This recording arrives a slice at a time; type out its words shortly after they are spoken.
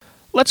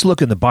Let's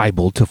look in the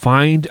Bible to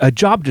find a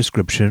job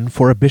description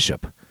for a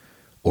bishop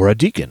or a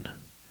deacon.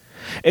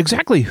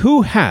 Exactly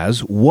who has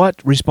what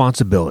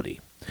responsibility?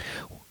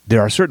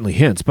 There are certainly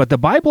hints, but the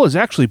Bible is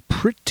actually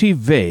pretty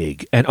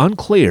vague and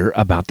unclear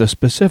about the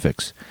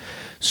specifics.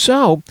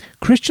 So,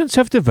 Christians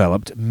have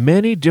developed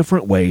many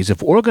different ways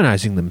of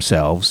organizing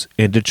themselves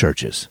into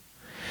churches.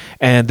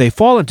 And they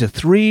fall into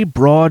three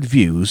broad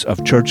views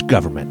of church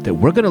government that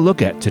we're going to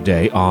look at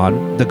today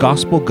on the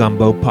Gospel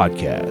Gumbo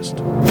podcast.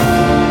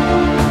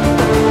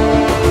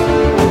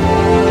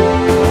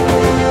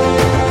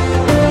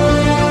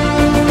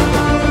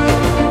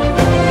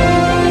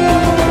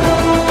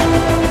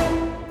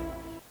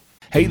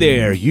 Hey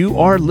there, you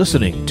are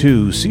listening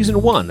to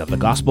Season 1 of the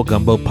Gospel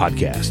Gumbo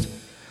podcast.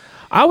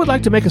 I would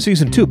like to make a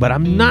Season 2, but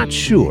I'm not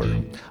sure.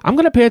 I'm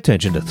going to pay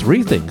attention to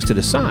three things to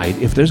decide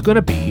if there's going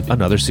to be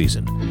another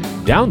season: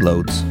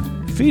 downloads,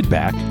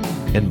 feedback,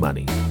 and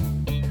money.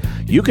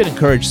 You can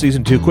encourage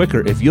Season 2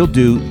 quicker if you'll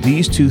do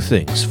these two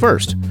things.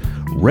 First,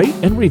 rate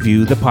and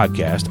review the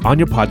podcast on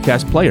your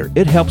podcast player.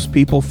 It helps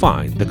people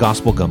find the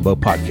Gospel Gumbo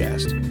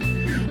podcast.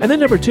 And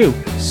then number two,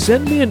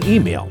 send me an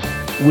email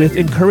with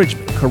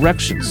encouragement,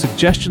 corrections,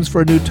 suggestions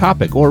for a new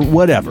topic, or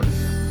whatever.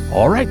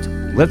 All right,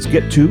 let's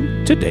get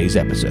to today's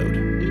episode.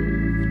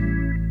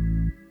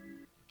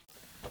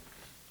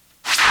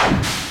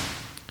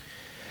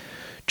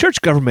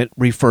 Church government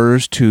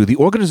refers to the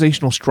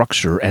organizational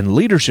structure and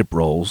leadership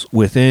roles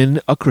within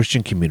a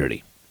Christian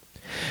community.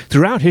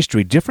 Throughout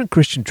history, different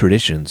Christian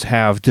traditions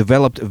have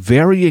developed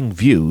varying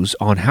views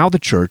on how the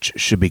church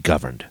should be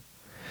governed.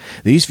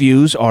 These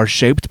views are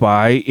shaped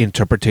by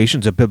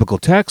interpretations of biblical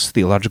texts,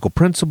 theological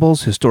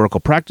principles,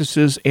 historical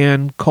practices,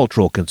 and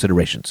cultural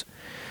considerations.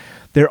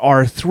 There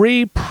are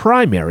three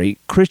primary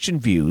Christian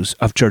views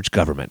of church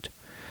government: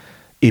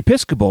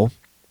 Episcopal,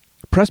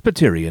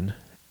 Presbyterian,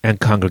 and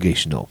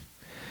Congregational.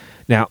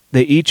 Now,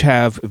 they each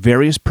have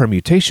various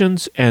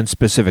permutations and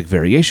specific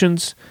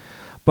variations,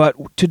 but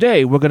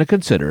today we're going to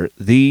consider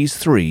these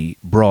three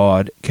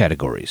broad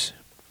categories.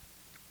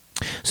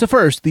 So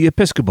first, the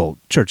Episcopal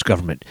church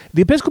government.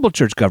 The Episcopal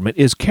church government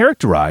is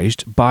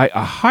characterized by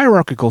a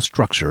hierarchical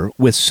structure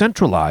with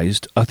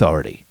centralized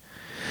authority.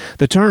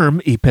 The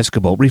term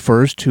Episcopal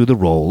refers to the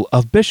role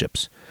of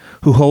bishops,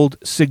 who hold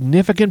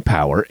significant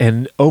power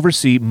and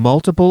oversee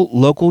multiple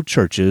local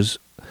churches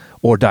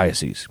or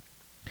dioceses.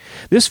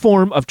 This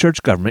form of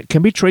church government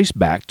can be traced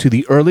back to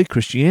the early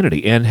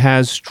Christianity and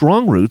has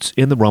strong roots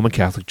in the Roman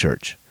Catholic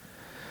Church.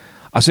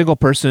 A single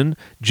person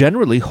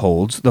generally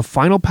holds the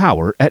final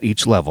power at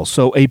each level,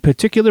 so a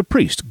particular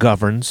priest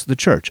governs the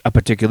church, a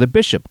particular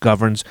bishop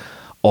governs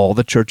all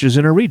the churches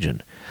in a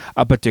region,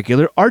 a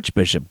particular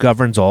archbishop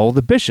governs all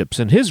the bishops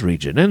in his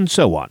region, and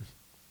so on.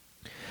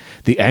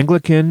 The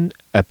Anglican,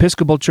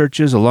 Episcopal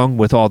churches, along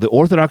with all the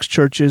Orthodox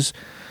churches,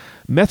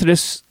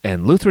 Methodists,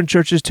 and Lutheran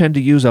churches tend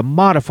to use a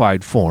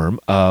modified form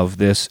of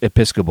this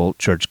Episcopal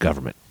church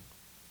government.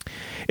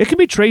 It can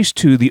be traced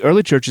to the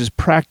early church's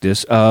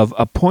practice of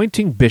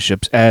appointing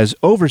bishops as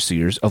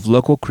overseers of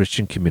local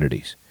Christian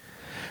communities.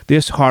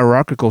 This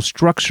hierarchical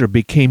structure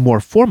became more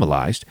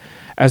formalized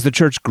as the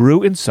church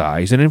grew in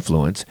size and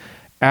influence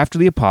after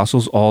the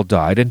apostles all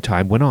died and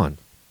time went on.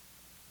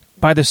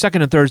 By the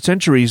 2nd and 3rd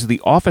centuries,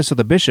 the office of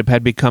the bishop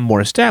had become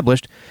more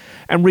established,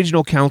 and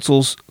regional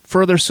councils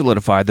further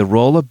solidified the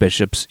role of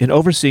bishops in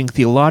overseeing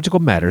theological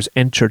matters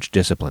and church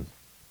discipline.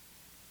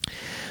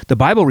 The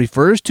Bible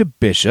refers to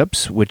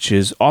bishops, which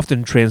is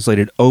often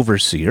translated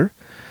overseer,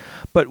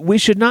 but we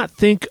should not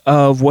think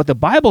of what the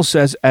Bible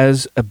says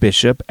as a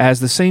bishop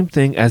as the same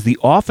thing as the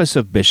office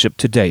of bishop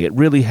today. It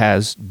really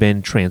has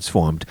been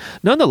transformed.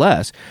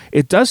 Nonetheless,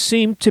 it does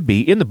seem to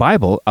be, in the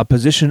Bible, a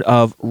position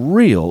of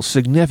real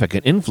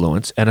significant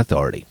influence and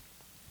authority.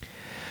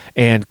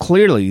 And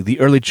clearly, the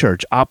early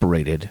church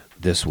operated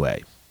this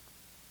way.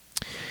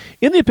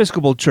 In the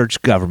Episcopal church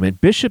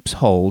government, bishops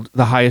hold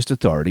the highest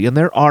authority, and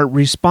they are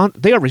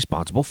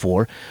responsible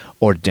for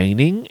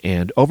ordaining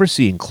and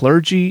overseeing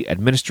clergy,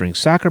 administering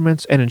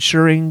sacraments, and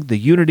ensuring the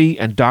unity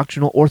and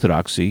doctrinal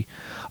orthodoxy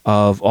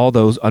of all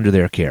those under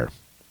their care.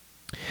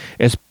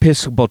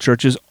 Episcopal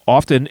churches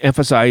often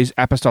emphasize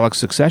apostolic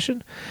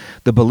succession,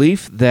 the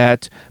belief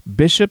that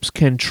bishops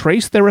can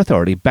trace their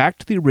authority back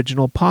to the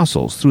original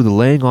apostles through the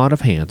laying on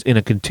of hands in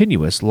a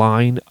continuous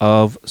line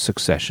of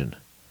succession.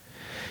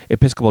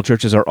 Episcopal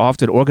churches are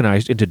often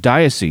organized into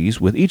dioceses,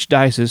 with each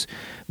diocese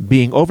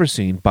being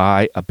overseen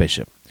by a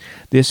bishop.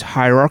 This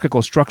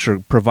hierarchical structure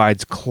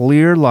provides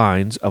clear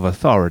lines of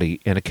authority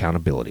and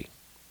accountability.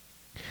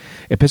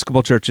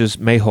 Episcopal churches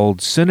may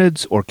hold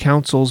synods or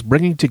councils,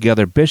 bringing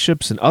together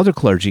bishops and other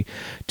clergy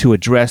to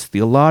address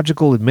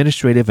theological,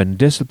 administrative, and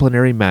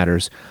disciplinary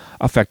matters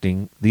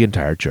affecting the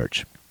entire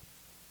church.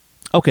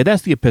 Okay,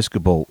 that's the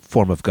Episcopal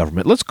form of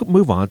government. Let's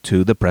move on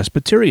to the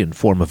Presbyterian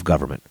form of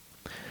government.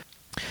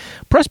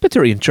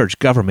 Presbyterian church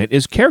government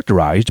is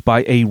characterized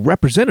by a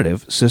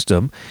representative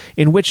system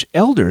in which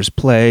elders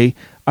play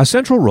a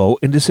central role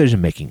in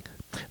decision-making.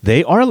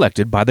 They are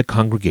elected by the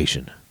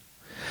congregation.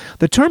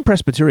 The term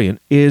Presbyterian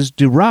is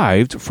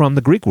derived from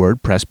the Greek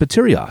word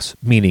presbyterios,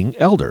 meaning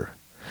elder.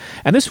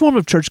 And this form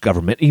of church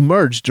government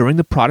emerged during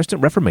the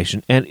Protestant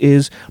Reformation and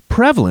is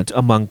prevalent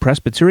among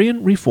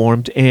Presbyterian,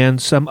 Reformed,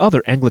 and some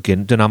other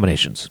Anglican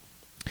denominations.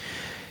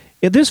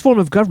 In this form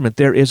of government,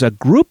 there is a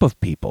group of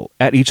people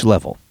at each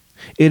level.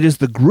 It is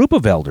the group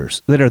of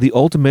elders that are the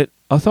ultimate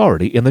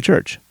authority in the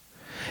church.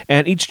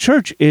 And each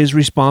church is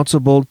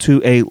responsible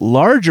to a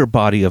larger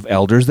body of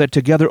elders that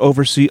together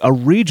oversee a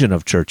region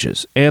of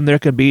churches. And there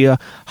can be a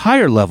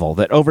higher level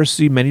that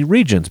oversee many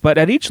regions. But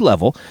at each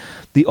level,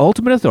 the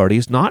ultimate authority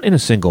is not in a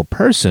single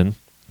person,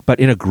 but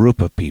in a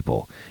group of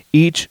people,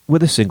 each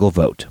with a single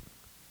vote.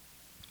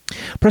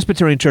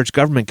 Presbyterian church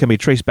government can be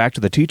traced back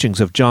to the teachings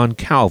of John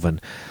Calvin,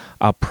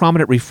 a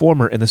prominent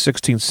reformer in the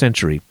 16th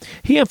century.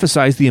 He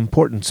emphasized the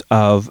importance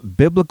of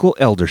biblical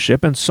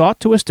eldership and sought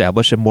to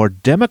establish a more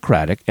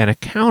democratic and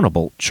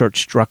accountable church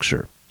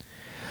structure.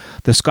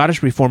 The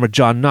Scottish reformer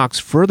John Knox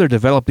further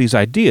developed these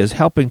ideas,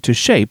 helping to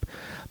shape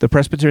the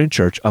Presbyterian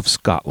Church of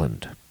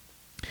Scotland.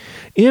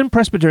 In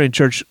Presbyterian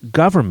church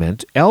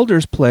government,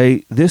 elders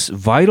play this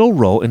vital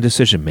role in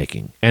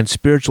decision-making and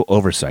spiritual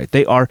oversight.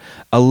 They are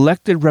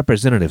elected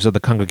representatives of the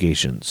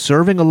congregation,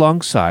 serving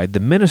alongside the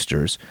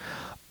ministers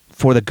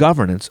for the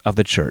governance of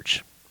the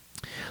church.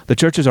 The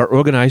churches are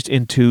organized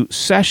into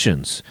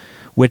sessions,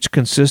 which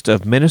consist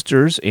of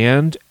ministers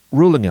and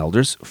ruling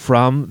elders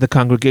from the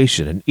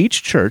congregation. And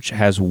each church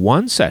has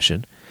one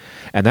session,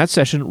 and that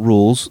session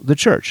rules the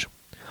church.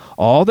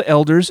 All the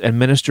elders and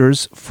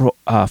ministers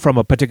from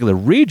a particular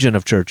region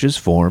of churches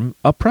form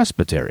a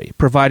presbytery,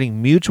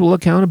 providing mutual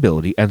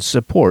accountability and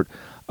support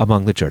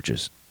among the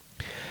churches.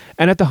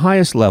 And at the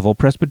highest level,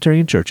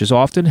 Presbyterian churches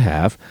often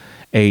have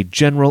a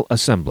general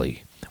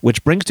assembly,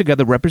 which brings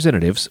together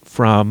representatives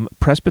from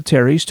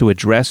presbyteries to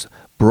address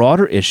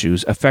broader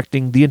issues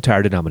affecting the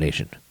entire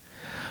denomination.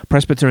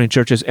 Presbyterian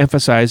churches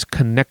emphasize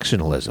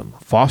connectionalism,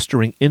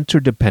 fostering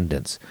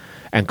interdependence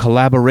and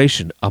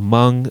collaboration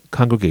among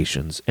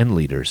congregations and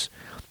leaders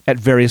at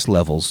various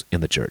levels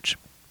in the church.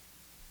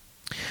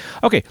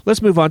 Okay,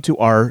 let's move on to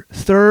our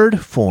third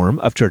form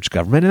of church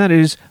government, and that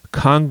is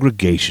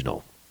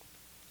congregational.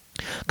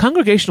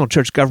 Congregational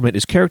church government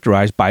is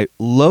characterized by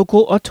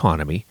local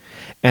autonomy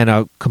and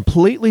a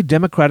completely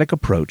democratic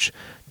approach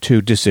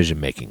to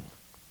decision-making.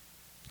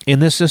 In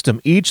this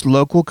system, each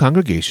local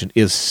congregation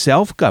is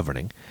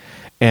self-governing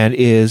and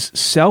is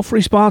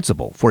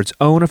self-responsible for its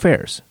own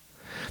affairs.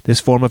 This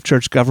form of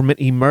church government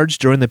emerged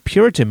during the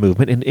Puritan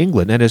movement in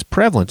England and is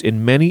prevalent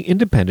in many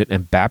independent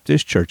and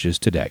Baptist churches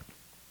today.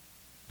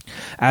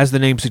 As the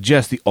name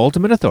suggests, the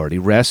ultimate authority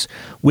rests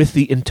with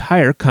the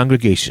entire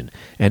congregation,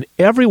 and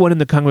everyone in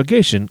the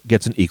congregation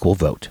gets an equal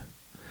vote.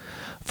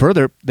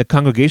 Further, the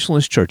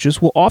Congregationalist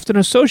churches will often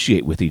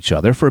associate with each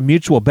other for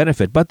mutual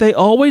benefit, but they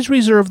always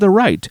reserve the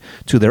right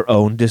to their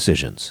own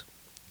decisions.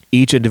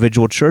 Each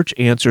individual church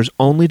answers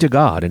only to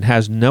God and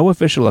has no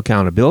official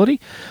accountability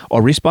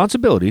or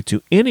responsibility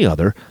to any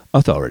other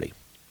authority.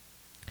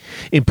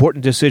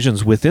 Important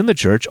decisions within the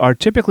church are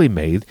typically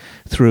made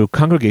through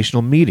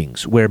congregational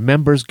meetings where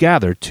members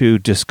gather to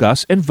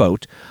discuss and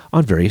vote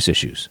on various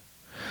issues.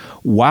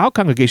 While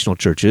congregational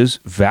churches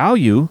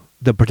value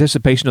the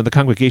participation of the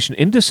congregation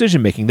in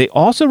decision-making, they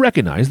also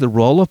recognize the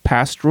role of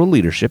pastoral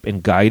leadership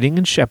in guiding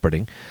and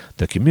shepherding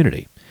the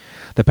community.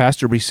 The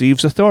pastor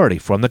receives authority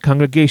from the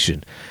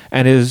congregation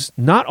and is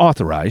not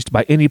authorized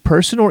by any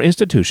person or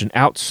institution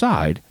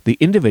outside the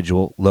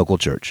individual local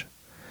church.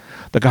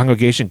 The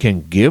congregation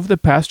can give the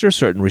pastor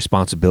certain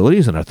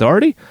responsibilities and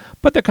authority,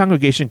 but the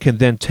congregation can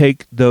then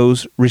take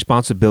those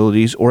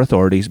responsibilities or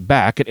authorities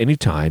back at any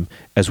time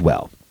as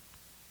well.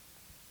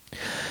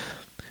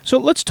 So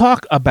let's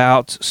talk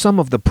about some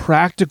of the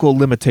practical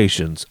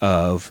limitations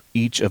of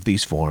each of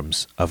these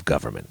forms of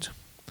government.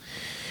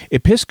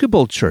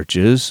 Episcopal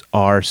churches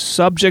are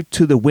subject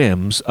to the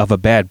whims of a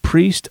bad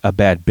priest, a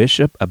bad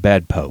bishop, a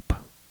bad pope,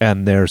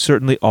 and there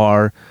certainly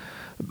are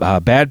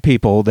bad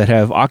people that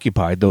have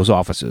occupied those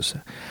offices.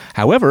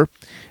 However,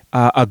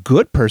 a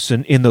good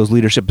person in those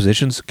leadership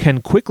positions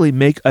can quickly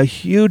make a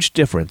huge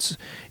difference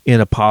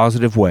in a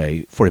positive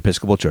way for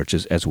Episcopal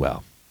churches as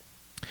well.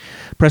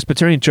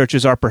 Presbyterian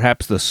churches are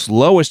perhaps the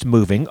slowest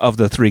moving of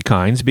the three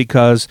kinds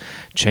because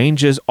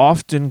changes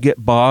often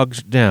get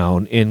bogged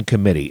down in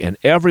committee, and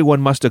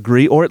everyone must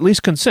agree or at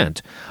least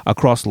consent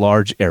across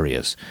large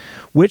areas,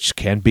 which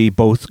can be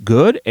both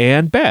good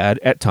and bad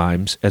at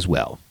times as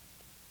well.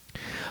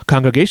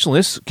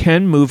 Congregationalists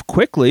can move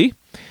quickly,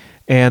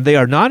 and they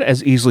are not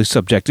as easily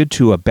subjected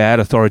to a bad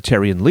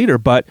authoritarian leader,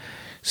 but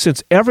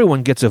since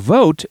everyone gets a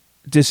vote,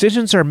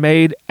 decisions are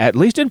made, at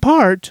least in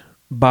part,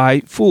 by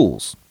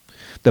fools,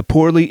 the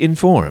poorly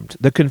informed,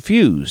 the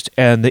confused,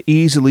 and the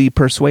easily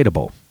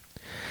persuadable.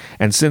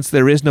 And since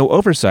there is no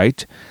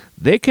oversight,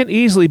 they can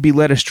easily be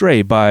led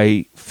astray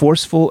by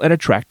forceful and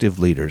attractive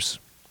leaders.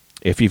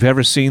 If you've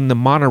ever seen the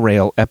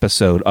monorail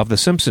episode of The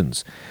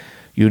Simpsons,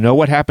 you know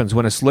what happens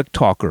when a slick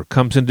talker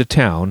comes into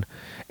town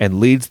and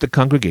leads the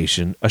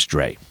congregation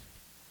astray.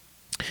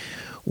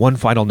 One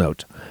final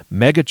note.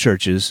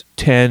 Megachurches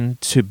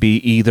tend to be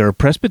either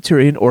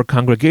Presbyterian or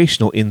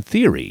Congregational in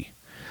theory,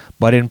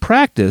 But in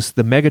practice,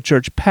 the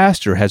megachurch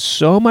pastor has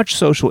so much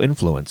social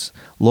influence,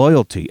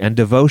 loyalty, and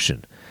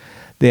devotion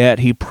that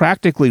he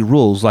practically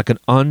rules like an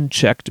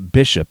unchecked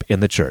bishop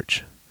in the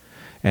church.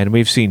 And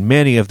we've seen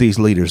many of these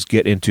leaders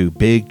get into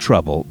big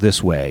trouble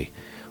this way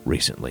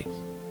recently.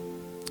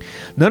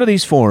 None of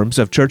these forms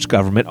of church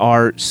government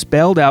are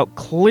spelled out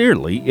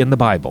clearly in the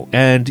Bible,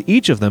 and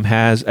each of them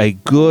has a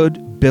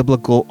good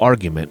biblical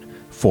argument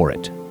for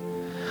it.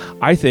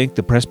 I think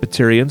the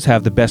Presbyterians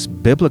have the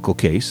best biblical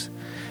case,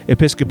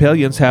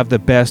 Episcopalians have the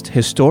best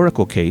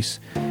historical case,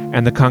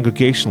 and the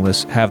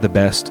Congregationalists have the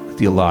best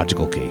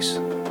theological case.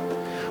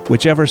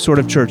 Whichever sort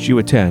of church you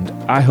attend,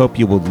 I hope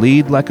you will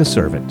lead like a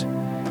servant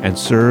and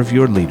serve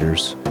your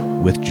leaders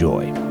with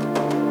joy.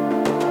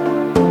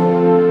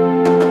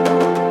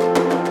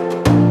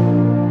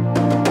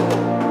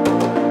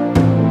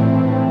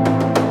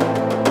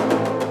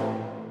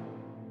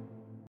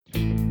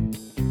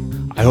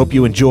 I hope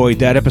you enjoyed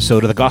that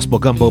episode of the Gospel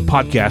Gumbo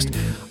podcast.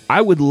 I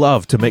would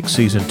love to make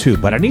season 2,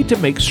 but I need to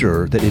make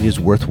sure that it is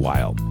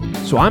worthwhile.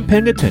 So I'm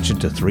paying attention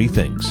to 3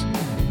 things: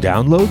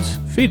 downloads,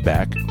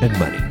 feedback, and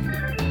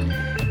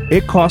money.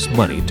 It costs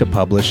money to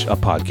publish a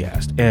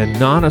podcast, and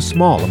not a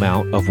small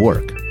amount of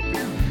work.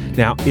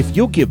 Now, if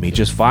you'll give me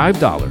just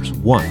 $5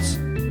 once,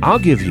 I'll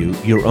give you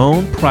your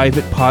own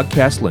private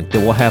podcast link that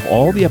will have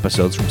all the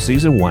episodes from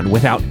season 1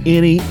 without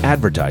any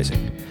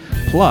advertising,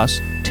 plus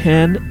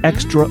 10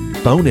 extra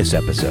bonus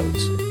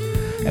episodes.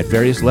 At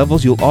various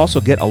levels, you'll also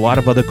get a lot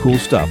of other cool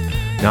stuff.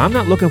 Now, I'm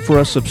not looking for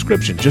a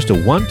subscription, just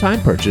a one-time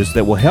purchase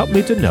that will help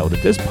me to know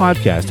that this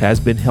podcast has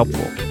been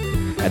helpful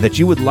and that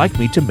you would like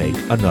me to make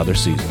another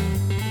season.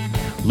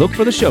 Look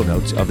for the show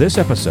notes of this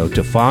episode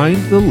to find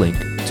the link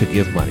to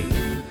give money.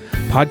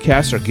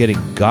 Podcasts are getting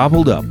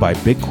gobbled up by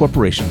big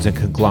corporations and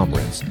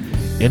conglomerates.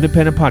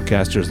 Independent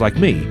podcasters like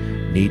me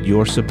need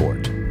your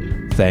support.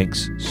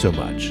 Thanks so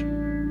much.